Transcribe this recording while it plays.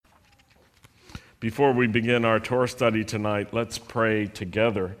Before we begin our Torah study tonight, let's pray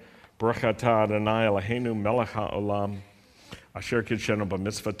together. Baruch atah Adonai Eloheinu melech haolam, asher kidshenu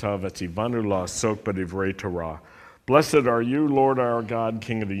b'mitzvotav v'tzivanu la'asok b'divrei Torah. Blessed are you, Lord our God,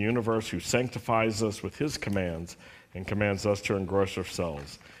 King of the universe, who sanctifies us with his commands and commands us to engross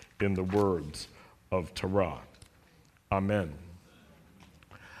ourselves in the words of Torah. Amen.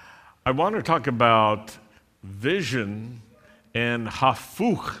 I want to talk about vision and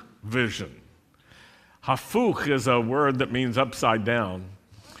hafuch vision. Hafuch is a word that means upside down,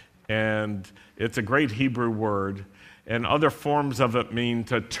 and it's a great Hebrew word, and other forms of it mean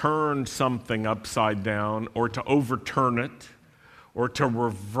to turn something upside down, or to overturn it, or to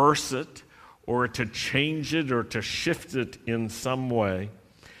reverse it, or to change it, or to shift it in some way.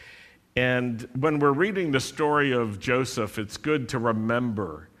 And when we're reading the story of Joseph, it's good to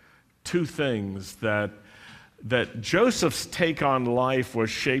remember two things: that Joseph's take on life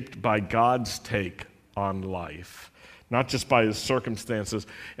was shaped by God's take on life, not just by his circumstances.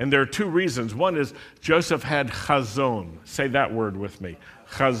 And there are two reasons. One is Joseph had chazon. Say that word with me.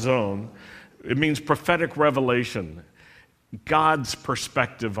 Chazon. It means prophetic revelation, God's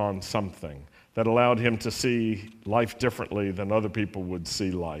perspective on something that allowed him to see life differently than other people would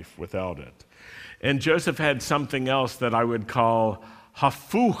see life without it. And Joseph had something else that I would call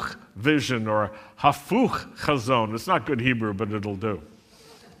hafuch vision or hafuch chazon. It's not good Hebrew, but it'll do.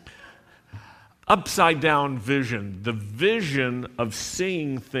 Upside down vision, the vision of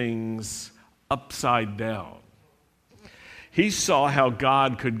seeing things upside down. He saw how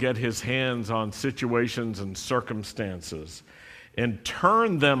God could get his hands on situations and circumstances and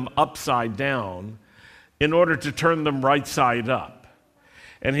turn them upside down in order to turn them right side up.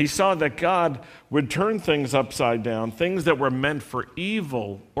 And he saw that God would turn things upside down, things that were meant for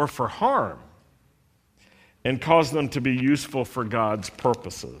evil or for harm, and cause them to be useful for God's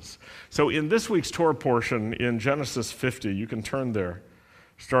purposes. So in this week's Torah portion in Genesis 50, you can turn there,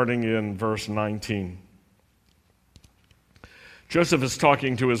 starting in verse 19. Joseph is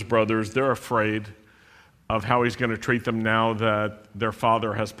talking to his brothers. They're afraid of how he's going to treat them now that their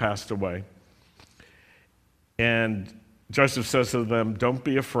father has passed away. And Joseph says to them, "Don't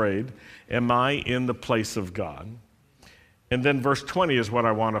be afraid. Am I in the place of God?" And then verse 20 is what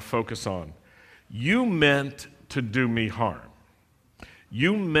I want to focus on. You meant to do me harm.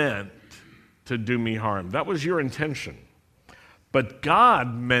 You meant to do me harm. That was your intention. But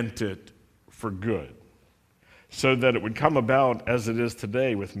God meant it for good, so that it would come about as it is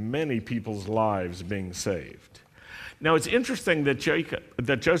today, with many people's lives being saved. Now, it's interesting that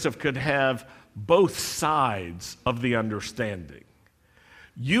Joseph could have both sides of the understanding.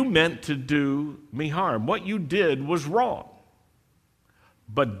 You meant to do me harm. What you did was wrong.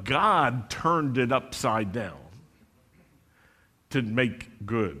 But God turned it upside down to make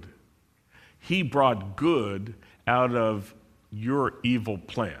good. He brought good out of your evil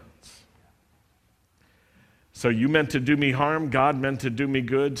plans. So you meant to do me harm, God meant to do me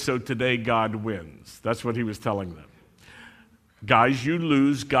good, so today God wins. That's what he was telling them. Guys, you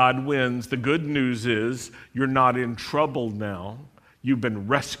lose, God wins. The good news is you're not in trouble now. You've been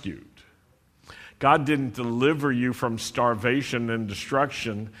rescued. God didn't deliver you from starvation and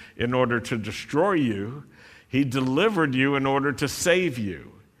destruction in order to destroy you. He delivered you in order to save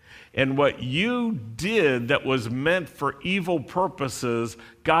you. And what you did that was meant for evil purposes,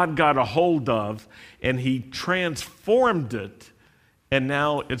 God got a hold of, and he transformed it, and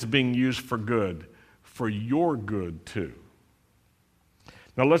now it's being used for good, for your good too.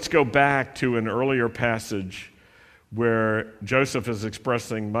 Now let's go back to an earlier passage where Joseph is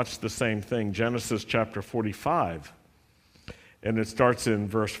expressing much the same thing, Genesis chapter 45, and it starts in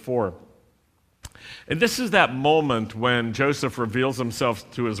verse 4. And this is that moment when Joseph reveals himself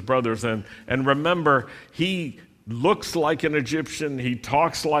to his brothers, and remember, he looks like an Egyptian, he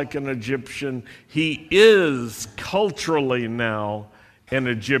talks like an Egyptian, he is culturally now an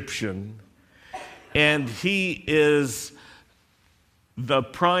Egyptian, and he is the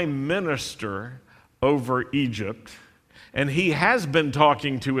prime minister over Egypt, and he has been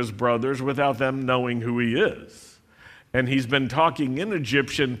talking to his brothers without them knowing who he is. And he's been talking in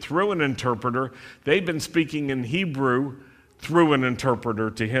Egyptian through an interpreter. They've been speaking in Hebrew through an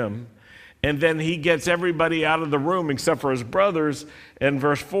interpreter to him. And then he gets everybody out of the room except for his brothers. In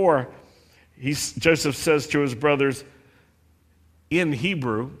verse 4, Joseph says to his brothers in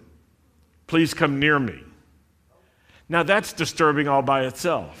Hebrew, "Please come near me." Now that's disturbing all by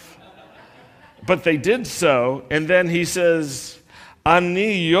itself. But they did so, and then he says,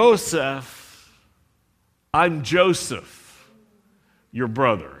 "Ani Yosef, I'm Joseph, your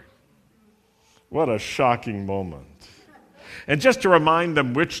brother." What a shocking moment. And just to remind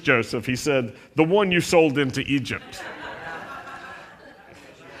them which Joseph, he said, the one you sold into Egypt.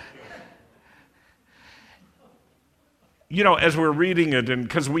 You know, as we're reading it, and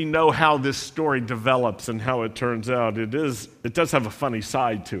because we know how this story develops and how it turns out, it does have a funny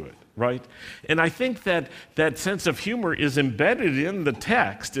side to it, right? And I think that that sense of humor is embedded in the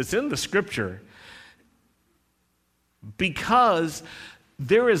text, it's in the scripture, because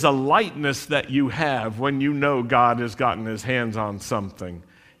there is a lightness that you have when you know God has gotten his hands on something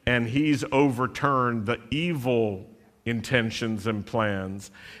and he's overturned the evil intentions and plans,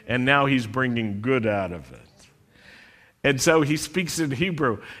 and now he's bringing good out of it. And so he speaks in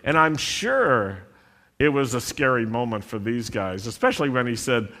Hebrew, and I'm sure it was a scary moment for these guys, especially when he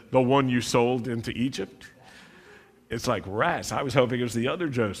said, the one you sold into Egypt. It's like, rats, I was hoping it was the other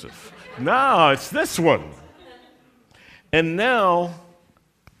Joseph. No, it's this one. And now,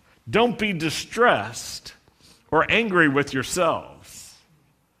 don't be distressed or angry with yourselves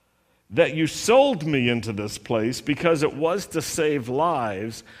that you sold me into this place, because it was to save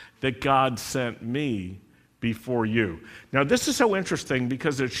lives that God sent me before you. Now, this is so interesting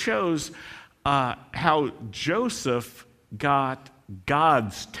because it shows how Joseph got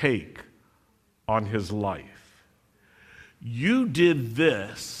God's take on his life. You did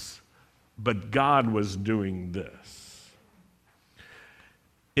this, but God was doing this.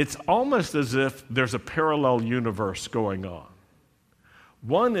 It's almost as if there's a parallel universe going on.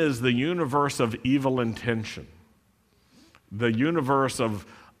 One is the universe of evil intention, the universe of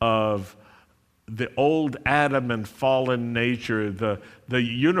the old Adam and fallen nature, the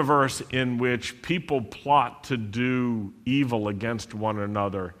universe in which people plot to do evil against one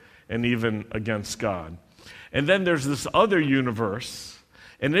another and even against God. And then there's this other universe,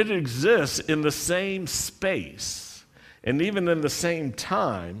 and it exists in the same space and even in the same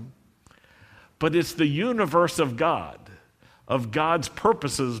time, but it's the universe of God, of God's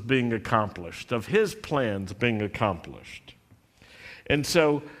purposes being accomplished, of his plans being accomplished. And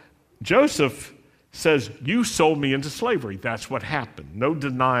so Joseph says, you sold me into slavery. That's what happened. No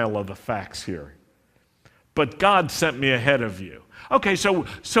denial of the facts here. But God sent me ahead of you. Okay, so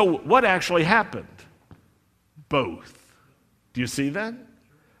what actually happened? Both. Do you see that?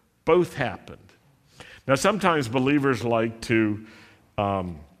 Both happened. Now, sometimes believers like to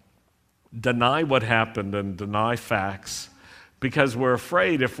deny what happened and deny facts because we're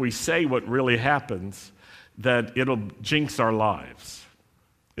afraid if we say what really happens that it'll jinx our lives.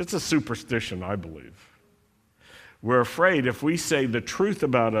 It's a superstition, I believe. We're afraid if we say the truth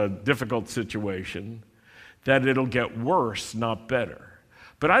about a difficult situation that it'll get worse, not better.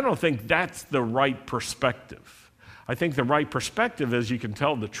 But I don't think that's the right perspective. I think the right perspective is you can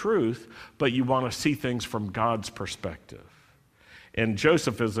tell the truth, but you want to see things from God's perspective. And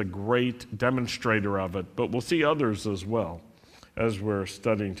Joseph is a great demonstrator of it, but we'll see others as well as we're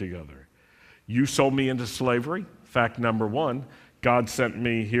studying together. You sold me into slavery, fact number one. God sent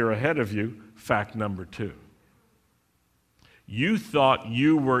me here ahead of you, fact number two. You thought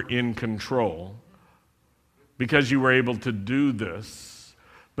you were in control because you were able to do this,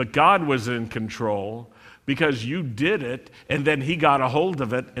 but God was in control because you did it, and then he got a hold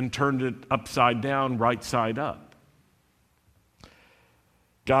of it and turned it upside down, right side up.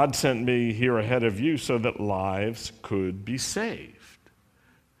 God sent me here ahead of you so that lives could be saved.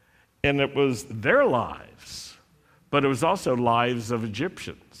 And it was their lives, but it was also lives of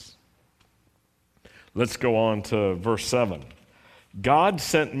Egyptians. Let's go on to verse 7. God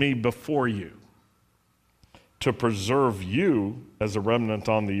sent me before you to preserve you as a remnant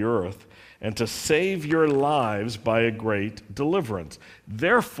on the earth and to save your lives by a great deliverance.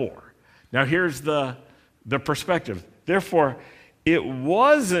 Therefore, now here's the perspective. Therefore, it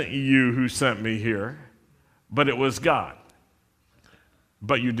wasn't you who sent me here, but it was God.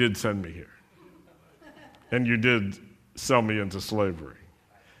 But you did send me here. And you did sell me into slavery.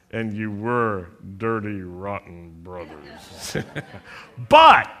 And you were dirty, rotten brothers.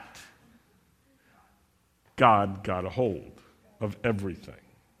 But God got a hold of everything.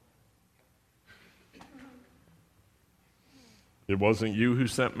 It wasn't you who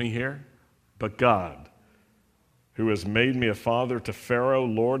sent me here, but God, who has made me a father to Pharaoh,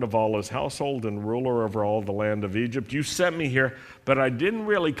 lord of all his household and ruler over all the land of Egypt. You sent me here, but I didn't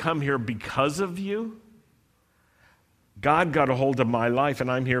really come here because of you. God got a hold of my life, and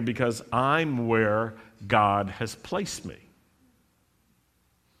I'm here because I'm where God has placed me.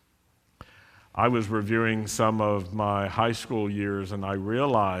 I was reviewing some of my high school years, and I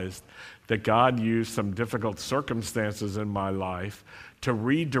realized that God used some difficult circumstances in my life to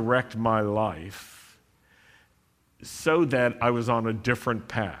redirect my life so that I was on a different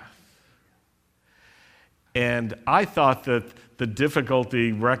path. And I thought that the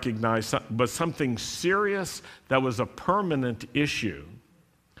difficulty recognized was something serious that was a permanent issue.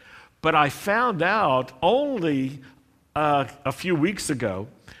 But I found out only a few weeks ago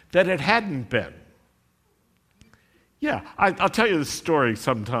that it hadn't been. Yeah, I'll tell you this story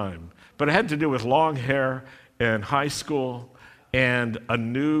sometime, but it had to do with long hair in high school and a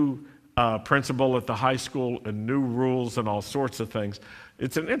new principal at the high school and new rules and all sorts of things.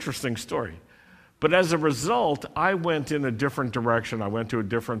 It's an interesting story. But as a result, I went in a different direction. I went to a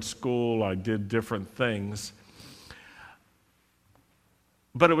different school. I did different things.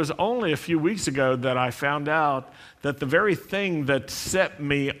 But it was only a few weeks ago that I found out that the very thing that set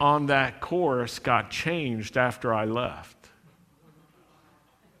me on that course got changed after I left.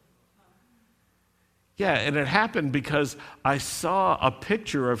 Yeah, and it happened because I saw a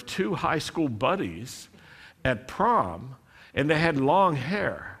picture of two high school buddies at prom, and they had long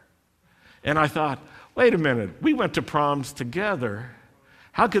hair. And I thought, wait a minute, we went to proms together.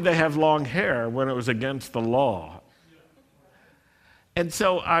 How could they have long hair when it was against the law? And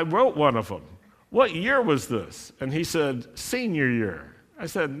so I wrote one of them, what year was this? And he said, senior year. I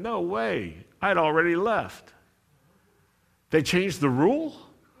said, no way, I'd already left. They changed the rule?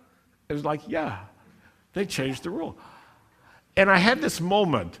 It was like, yeah, they changed the rule. And I had this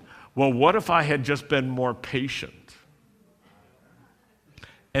moment, well, what if I had just been more patient?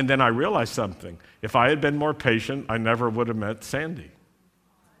 And then I realized something. If I had been more patient, I never would have met Sandy.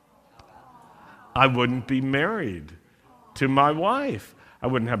 I wouldn't be married to my wife. I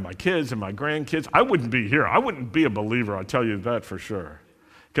wouldn't have my kids and my grandkids. I wouldn't be here. I wouldn't be a believer, I'll tell you that for sure.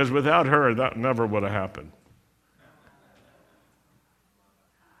 Because without her, that never would have happened.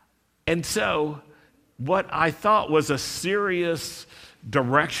 And so, what I thought was a serious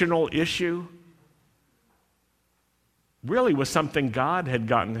directional issue really was something God had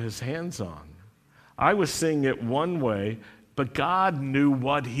gotten his hands on. I was seeing it one way, but God knew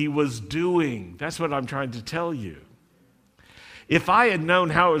what he was doing. That's what I'm trying to tell you. If I had known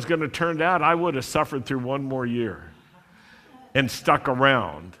how it was going to turn out, I would have suffered through one more year and stuck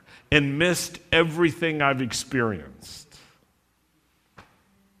around and missed everything I've experienced.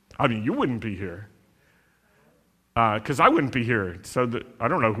 I mean, you wouldn't be here because I wouldn't be here, so I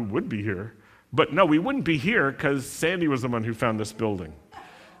don't know who would be here. But no, we wouldn't be here because Sandy was the one who found this building.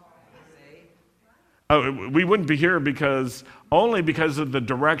 We wouldn't be here only because of the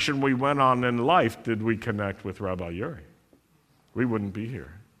direction we went on in life did we connect with Rabbi Yuri. We wouldn't be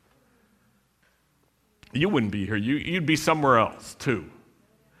here. You wouldn't be here. You'd be somewhere else too.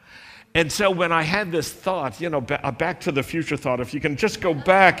 And so when I had this thought, a Back to the Future thought, if you can just go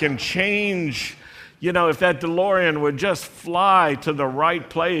back and change, if that DeLorean would just fly to the right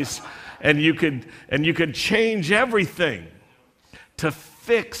place, and you could change everything to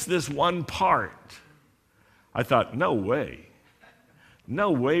fix this one part. I thought, no way.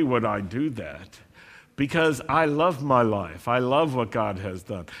 No way would I do that because I love my life. I love what God has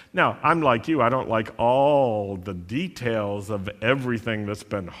done. Now, I'm like you. I don't like all the details of everything that's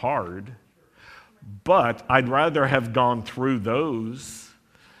been hard, but I'd rather have gone through those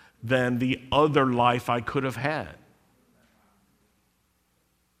than the other life I could have had.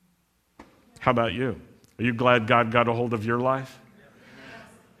 How about you? Are you glad God got a hold of your life?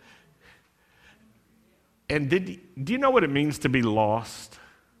 And do you know what it means to be lost?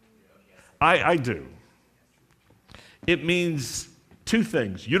 I do. It means two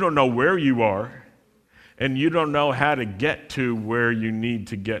things. You don't know where you are, and you don't know how to get to where you need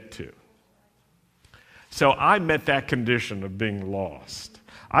to get to. So I met that condition of being lost.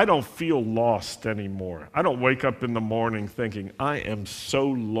 I don't feel lost anymore. I don't wake up in the morning thinking, I am so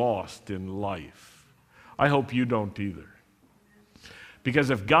lost in life. I hope you don't either. Because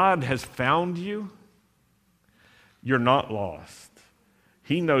if God has found you, you're not lost.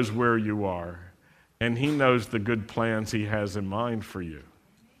 He knows where you are, and he knows the good plans he has in mind for you.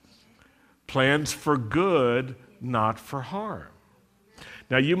 Plans for good, not for harm.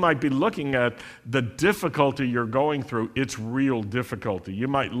 Now, you might be looking at the difficulty you're going through. It's real difficulty. You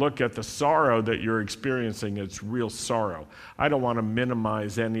might look at the sorrow that you're experiencing. It's real sorrow. I don't want to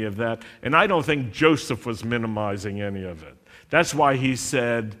minimize any of that. And I don't think Joseph was minimizing any of it. That's why he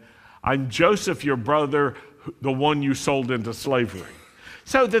said, I'm Joseph, your brother, the one you sold into slavery.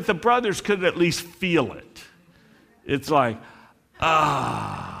 So that the brothers could at least feel it. It's like,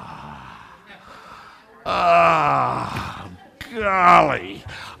 golly,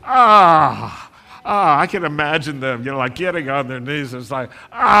 I can imagine them, like getting on their knees. It's like,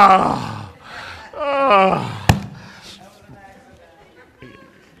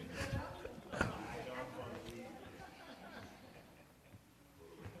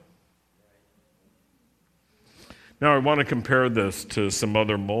 Now, I want to compare this to some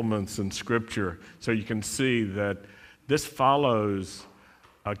other moments in Scripture so you can see that this follows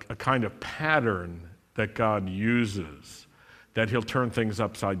a kind of pattern that God uses, that he'll turn things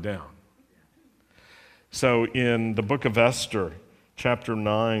upside down. So in the book of Esther, chapter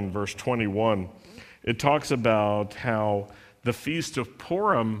 9, verse 21, it talks about how the Feast of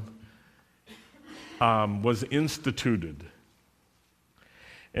Purim was instituted.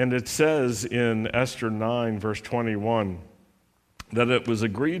 And it says in Esther 9, verse 21, that it was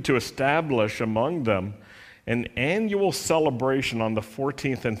agreed to establish among them an annual celebration on the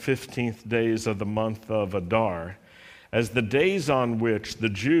 14th and 15th days of the month of Adar, as the days on which the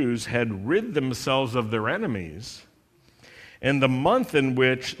Jews had rid themselves of their enemies, and the month in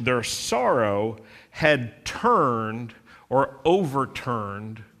which their sorrow had turned or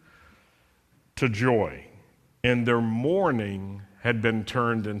overturned to joy, and their mourning had been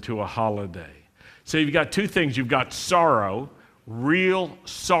turned into a holiday. So you've got two things. You've got sorrow, real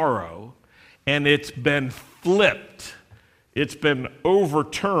sorrow, and it's been flipped. It's been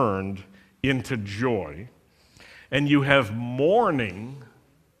overturned into joy. And you have mourning,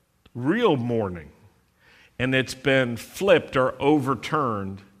 real mourning, and it's been flipped or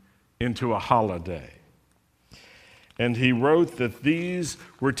overturned into a holiday. And he wrote that these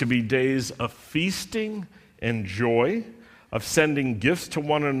were to be days of feasting and joy, of sending gifts to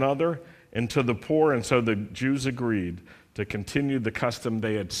one another and to the poor. And so the Jews agreed to continue the custom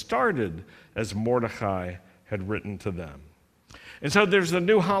they had started as Mordecai had written to them. And so there's a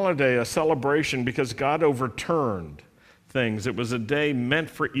new holiday, a celebration, because God overturned things. It was a day meant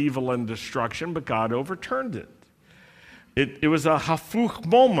for evil and destruction, but God overturned it. It was a hafuch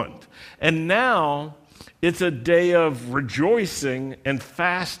moment. And now it's a day of rejoicing and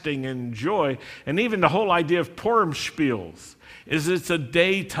fasting and joy. And even the whole idea of Purim spiels is it's a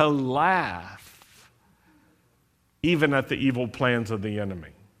day to laugh, even at the evil plans of the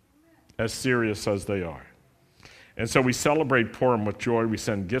enemy, as serious as they are. And so we celebrate Purim with joy. We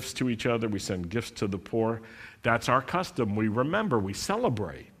send gifts to each other. We send gifts to the poor. That's our custom. We remember. We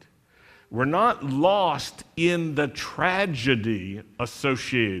celebrate. We're not lost in the tragedy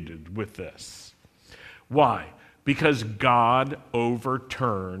associated with this. Why? Because God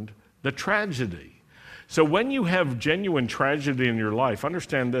overturned the tragedy. So when you have genuine tragedy in your life,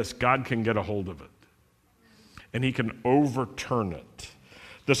 understand this: God can get a hold of it, and he can overturn it.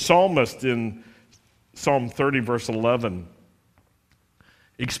 The psalmist in Psalm 30, verse 11,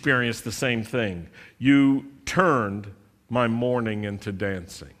 experienced the same thing. You turned my mourning into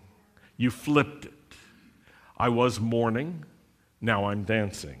dancing. You flipped it. I was mourning, now I'm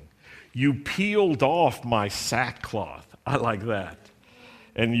dancing. You peeled off my sackcloth. I like that.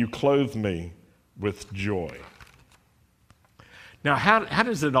 And you clothed me with joy. Now, how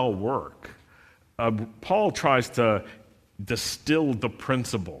does it all work? Paul tries to distill the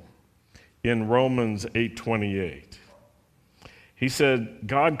principle in Romans 8:28. He said,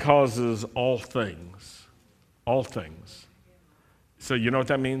 God causes all things. So you know what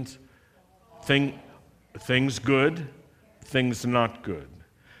that means? Things good, things not good.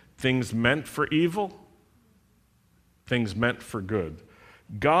 Things meant for evil, things meant for good.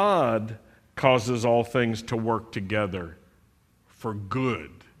 God causes all things to work together for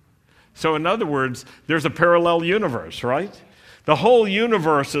good. So in other words, there's a parallel universe, right? The whole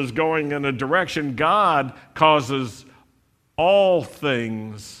universe is going in a direction. God causes all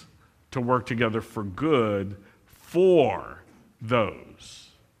things to work together for good for those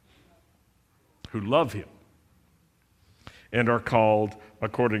who love him and are called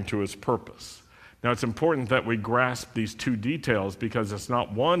according to his purpose. Now, it's important that we grasp these two details because it's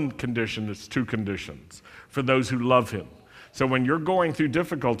not one condition, it's two conditions for those who love him. So when you're going through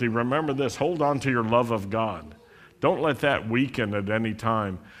difficulty, remember this: hold on to your love of God. Don't let that weaken at any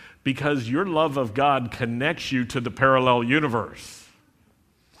time, because your love of God connects you to the parallel universe.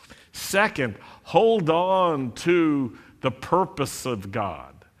 Second, hold on to the purpose of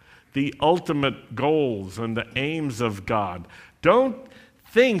God, the ultimate goals and the aims of God. Don't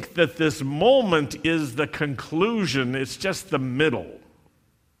think that this moment is the conclusion, it's just the middle.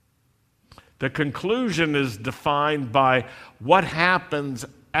 The conclusion is defined by what happens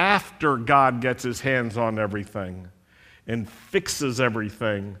after God gets his hands on everything and fixes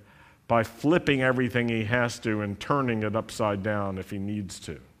everything by flipping everything he has to and turning it upside down if he needs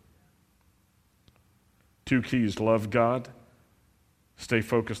to. Two keys: love God, stay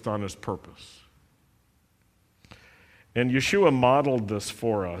focused on his purpose. And Yeshua modeled this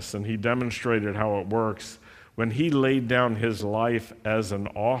for us, and he demonstrated how it works when he laid down his life as an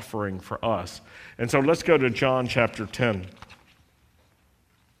offering for us. And so let's go to John chapter 10.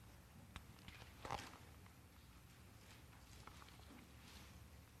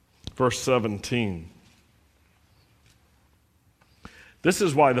 Verse 17. This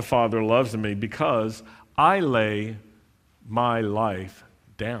is why the Father loves me, because I lay my life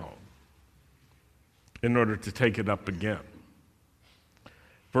down in order to take it up again.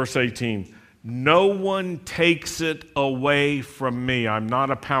 Verse 18. No one takes it away from me. I'm not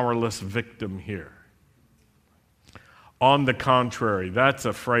a powerless victim here. On the contrary, that's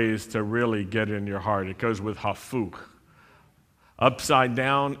a phrase to really get in your heart. It goes with hafuch. Upside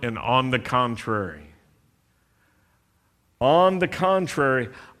down and on the contrary. On the contrary,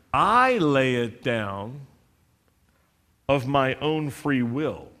 I lay it down of my own free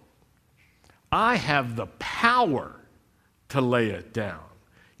will. I have the power to lay it down.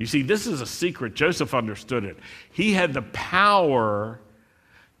 You see, this is a secret. Joseph understood it. He had the power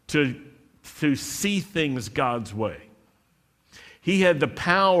to see things God's way. He had the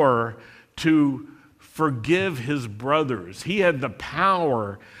power to forgive his brothers. He had the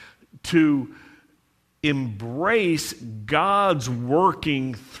power to embrace God's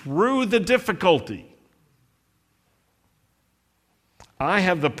working through the difficulty. I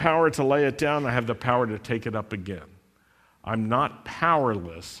have the power to lay it down. I have the power to take it up again. I'm not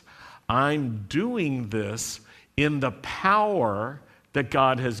powerless. I'm doing this in the power that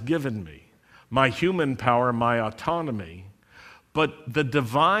God has given me. My human power, my autonomy, but the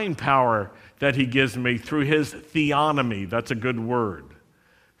divine power that he gives me through his theonomy. That's a good word.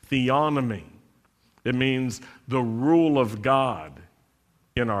 Theonomy. It means the rule of God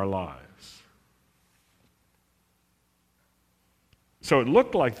in our lives. So it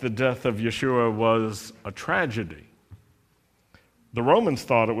looked like the death of Yeshua was a tragedy. The Romans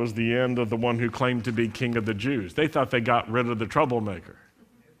thought it was the end of the one who claimed to be king of the Jews. They thought they got rid of the troublemaker.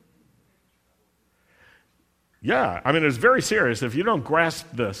 Yeah, I mean, it's very serious. If you don't grasp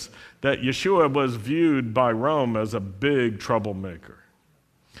this, that Yeshua was viewed by Rome as a big troublemaker.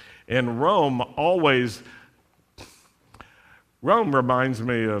 And Rome reminds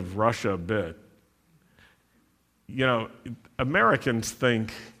me of Russia a bit. You know, Americans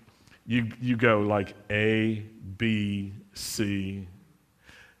think you go like A, B, C.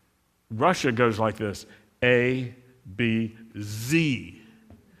 Russia goes like this, A, B, Z.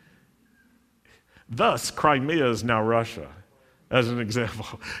 Thus, Crimea is now Russia, as an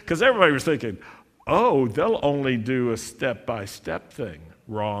example. Because everybody was thinking, oh, they'll only do a step-by-step thing.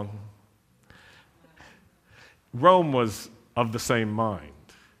 Wrong. Rome was of the same mind.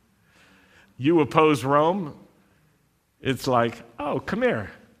 You oppose Rome, it's like, oh, come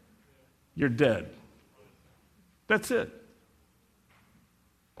here. You're dead. That's it.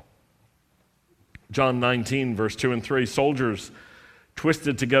 John 19, verse 2 and 3, soldiers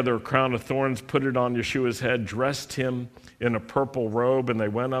twisted together a crown of thorns, put it on Yeshua's head, dressed him in a purple robe, and they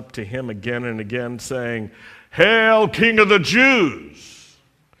went up to him again and again, saying, Hail, King of the Jews!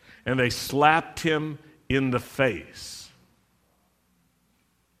 And they slapped him in the face.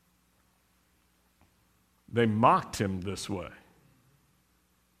 They mocked him this way.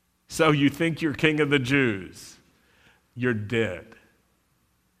 So you think you're King of the Jews? You're dead.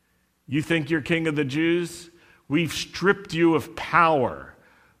 You think you're King of the Jews? We've stripped you of power.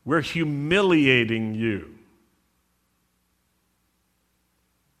 We're humiliating you.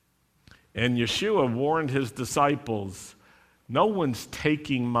 And Yeshua warned his disciples, no one's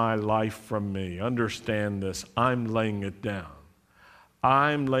taking my life from me. Understand this. I'm laying it down.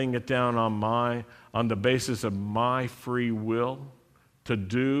 I'm laying it down on the basis of my free will to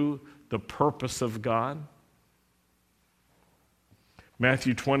do the purpose of God.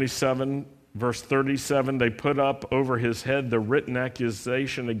 Matthew 27, verse 37, they put up over his head the written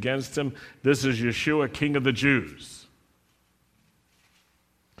accusation against him. This is Yeshua, King of the Jews.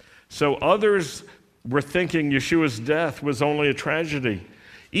 So others were thinking Yeshua's death was only a tragedy.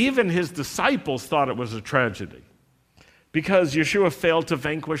 Even his disciples thought it was a tragedy because Yeshua failed to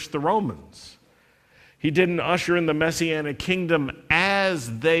vanquish the Romans. He didn't usher in the Messianic kingdom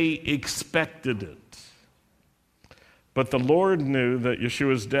as they expected it. But the Lord knew that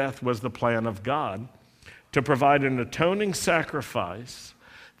Yeshua's death was the plan of God to provide an atoning sacrifice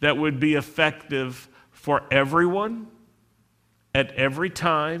that would be effective for everyone, at every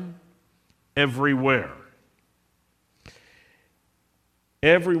time, everywhere.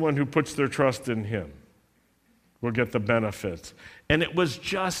 Everyone who puts their trust in him will get the benefits. And it was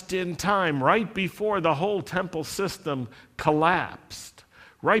just in time, right before the whole temple system collapsed,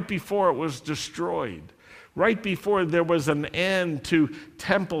 right before it was destroyed, right before there was an end to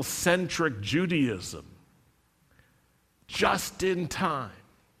temple-centric Judaism. Just in time.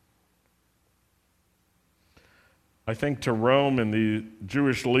 I think to Rome and the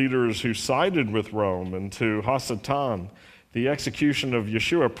Jewish leaders who sided with Rome and to Hasatan, The execution of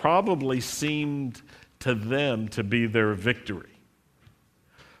Yeshua probably seemed to them to be their victory.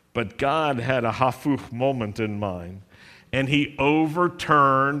 But God had a hafuch moment in mind, and he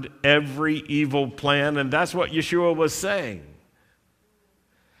overturned every evil plan, and that's what Yeshua was saying.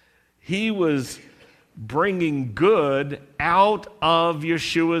 He was bringing good out of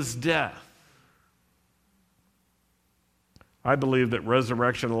Yeshua's death. I believe that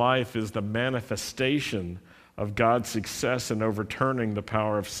resurrection life is the manifestation of God's success in overturning the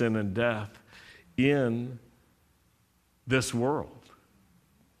power of sin and death in this world.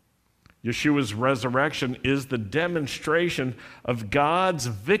 Yeshua's resurrection is the demonstration of God's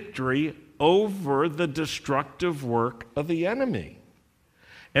victory over the destructive work of the enemy.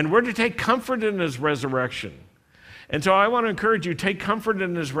 And we're to take comfort in his resurrection. And so I want to encourage you, take comfort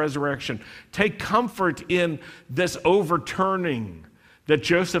in his resurrection. Take comfort in this overturning that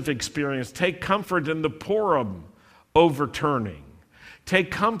Joseph experienced. Take comfort in the Purim overturning.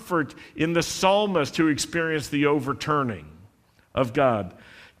 Take comfort in the psalmist who experienced the overturning of God.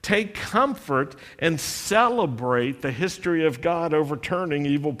 Take comfort and celebrate the history of God overturning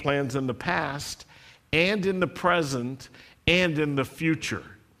evil plans in the past and in the present and in the future.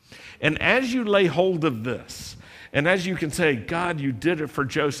 And as you lay hold of this, and as you can say, God, you did it for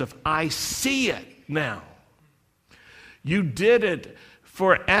Joseph, I see it now. You did it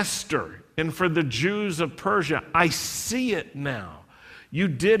for Esther and for the Jews of Persia. I see it now. You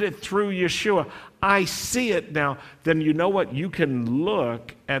did it through Yeshua. I see it now. Then you know what? You can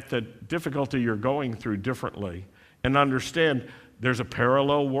look at the difficulty you're going through differently and understand there's a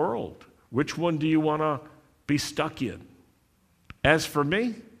parallel world. Which one do you want to be stuck in? As for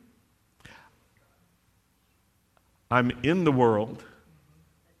me, I'm in the world,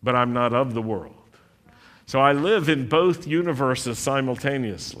 but I'm not of the world. So I live in both universes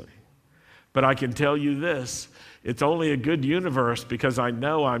simultaneously. But I can tell you this, it's only a good universe because I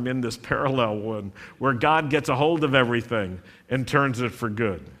know I'm in this parallel one where God gets a hold of everything and turns it for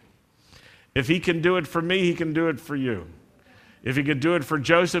good. If he can do it for me, he can do it for you. If he could do it for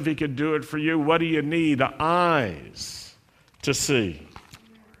Joseph, he could do it for you. What do you need? Eyes to see.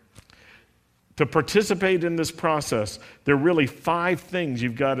 To participate in this process, there are really 5 things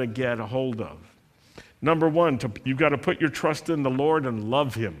you've got to get a hold of. Number 1, you've got to put your trust in the Lord and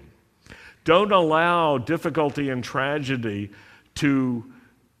love him. Don't allow difficulty and tragedy to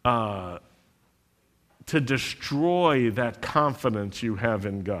destroy that confidence you have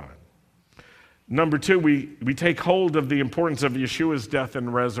in God. Number 2, we take hold of the importance of Yeshua's death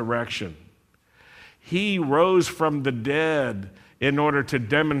and resurrection. He rose from the dead in order to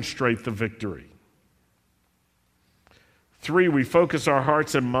demonstrate the victory. 3, we focus our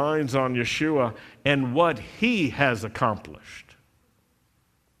hearts and minds on Yeshua and what he has accomplished.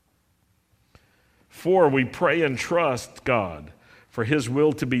 4, we pray and trust God for his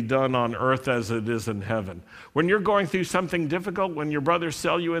will to be done on earth as it is in heaven. When you're going through something difficult, when your brothers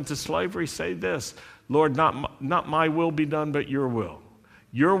sell you into slavery, say this, Lord, not my will be done, but your will.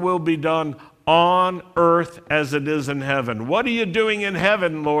 Your will be done on earth as it is in heaven. What are you doing in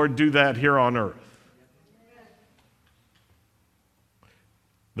heaven, Lord? Do that here on earth.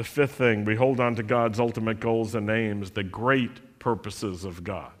 The 5th thing, we hold on to God's ultimate goals and aims, the great purposes of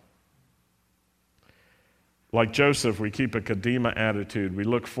God. Like Joseph, we keep a Kadima attitude. We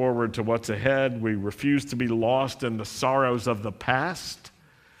look forward to what's ahead. We refuse to be lost in the sorrows of the past.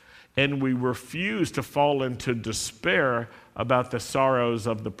 And we refuse to fall into despair about the sorrows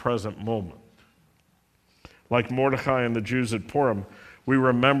of the present moment. Like Mordecai and the Jews at Purim, we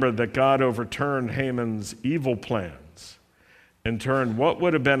remember that God overturned Haman's evil plans and turned what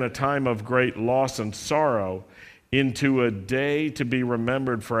would have been a time of great loss and sorrow into a day to be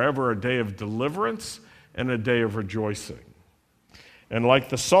remembered forever, a day of deliverance and a day of rejoicing. And like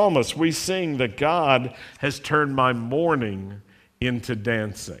the psalmist, we sing that God has turned my mourning into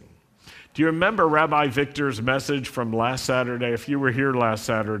dancing. Do you remember Rabbi Victor's message from last Saturday? If you were here last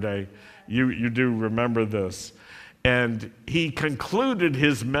Saturday, you do remember this. And he concluded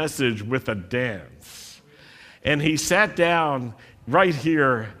his message with a dance. And he sat down right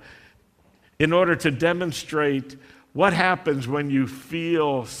here in order to demonstrate what happens when you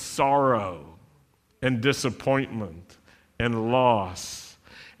feel sorrow and disappointment and loss.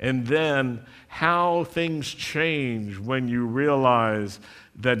 And then how things change when you realize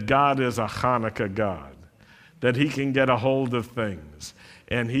that God is a Hanukkah God, that he can get a hold of things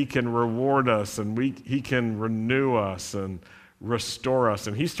and he can reward us and he can renew us and restore us.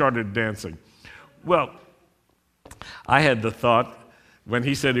 And he started dancing. Well, I had the thought, when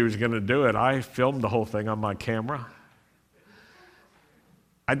he said he was going to do it, I filmed the whole thing on my camera.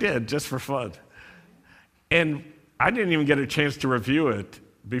 I did, just for fun. And I didn't even get a chance to review it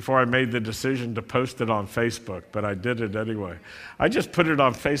before I made the decision to post it on Facebook, but I did it anyway. I just put it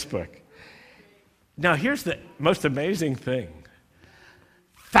on Facebook. Now, here's the most amazing thing.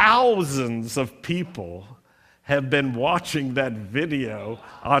 Thousands of people have been watching that video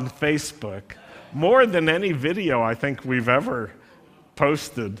on Facebook, more than any video I think we've ever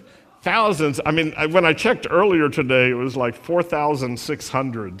posted. Thousands. I mean, when I checked earlier today, it was like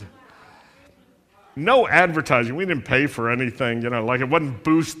 4,600. No advertising. We didn't pay for anything, like it wasn't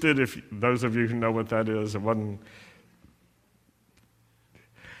boosted, if those of you who know what that is, it wasn't.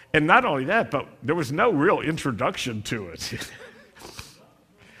 And not only that, but there was no real introduction to it.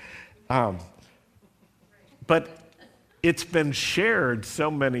 But it's been shared so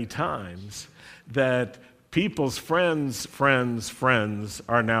many times that people's friends'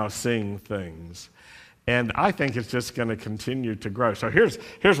 are now seeing things. And I think it's just going to continue to grow. So here's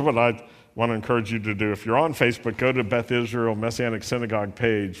what I want to encourage you to do. If you're on Facebook, go to Beth Israel Messianic Synagogue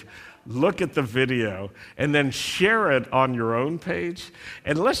page, look at the video, and then share it on your own page,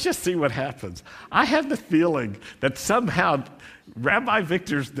 and let's just see what happens. I have the feeling that somehow Rabbi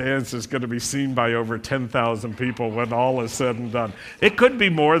Victor's dance is going to be seen by over 10,000 people when all is said and done. It could be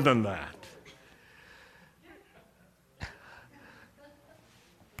more than that.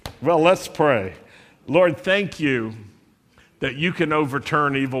 Well, let's pray. Lord, thank you that you can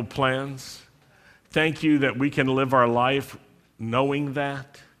overturn evil plans. Thank you that we can live our life knowing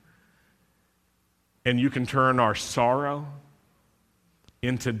that. And you can turn our sorrow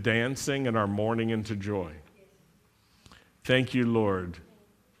into dancing and our mourning into joy. Thank you, Lord,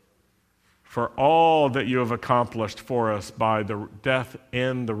 for all that you have accomplished for us by the death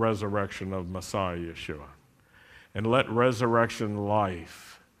and the resurrection of Messiah Yeshua. And let resurrection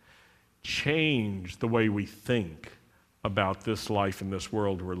life change the way we think about this life and this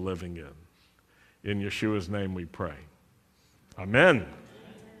world we're living in. In Yeshua's name we pray. Amen.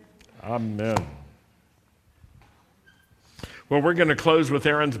 Amen. Well, we're going to close with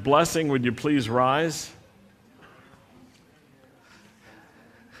Aaron's blessing. Would you please rise?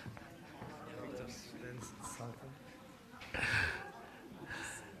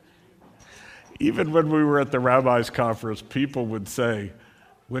 Even when we were at the rabbis' conference, people would say,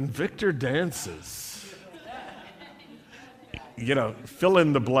 when Victor dances, fill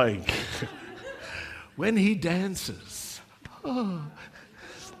in the blank. When he dances, Yivarechecha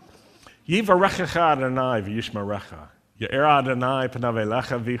Adonai v'yishmerecha. Ye'era Adonai panav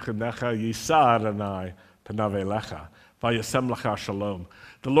elecha v'yichunecha. Yisa Adonai panav elecha. V'yasem lecha shalom.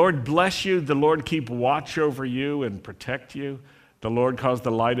 The Lord bless you. The Lord keep watch over you and protect you. The Lord cause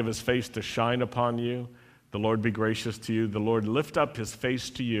the light of his face to shine upon you. The Lord be gracious to you. The Lord lift up his face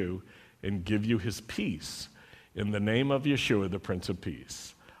to you and give you his peace. In the name of Yeshua, the Prince of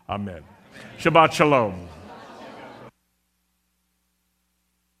Peace. Amen. Shabbat Shalom.